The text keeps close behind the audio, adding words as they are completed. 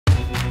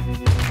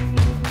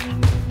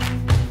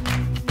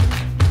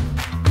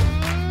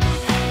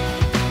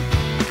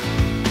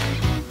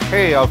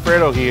Hey,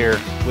 Alfredo here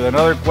with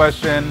another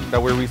question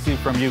that we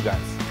received from you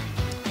guys.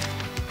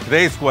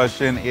 Today's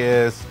question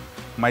is,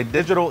 my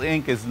digital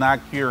ink is not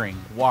curing.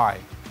 Why?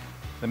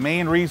 The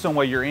main reason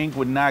why your ink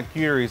would not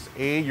cure is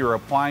A, you're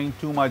applying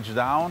too much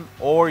down,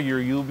 or your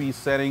UV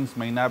settings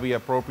may not be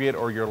appropriate,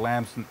 or your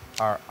lamps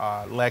are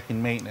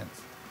lacking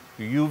maintenance.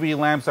 Your UV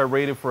lamps are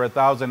rated for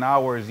 1,000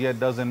 hours, yet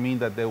doesn't mean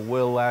that they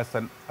will last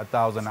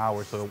 1,000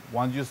 hours. So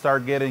once you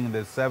start getting the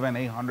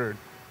 700-800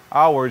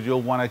 hours,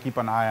 you'll want to keep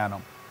an eye on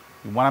them.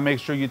 You want to make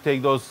sure you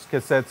take those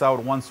cassettes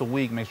out once a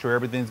week, make sure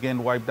everything's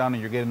getting wiped down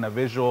and you're getting a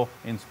visual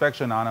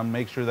inspection on them,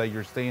 make sure that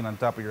you're staying on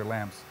top of your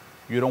lamps.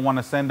 You don't want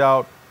to send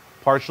out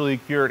partially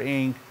cured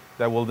ink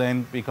that will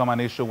then become an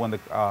issue when the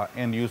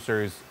end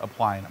user is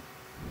applying them.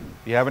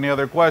 If you have any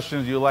other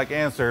questions you'd like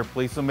answered,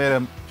 please submit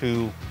them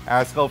to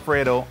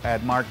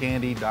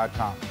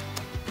askAlfredo@markandy.com.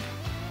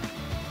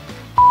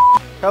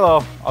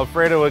 Hello,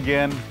 Alfredo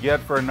again, yet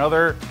for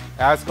another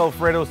Ask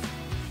Alfredo.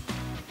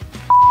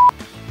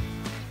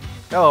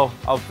 Hello,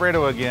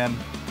 Alfredo again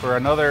for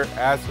another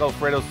Ask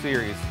Alfredo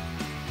series.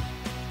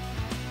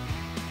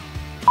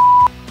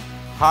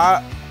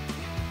 How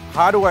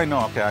do I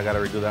know? Okay, I gotta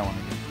redo that one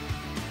again.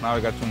 Now I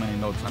got too many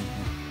notes on here.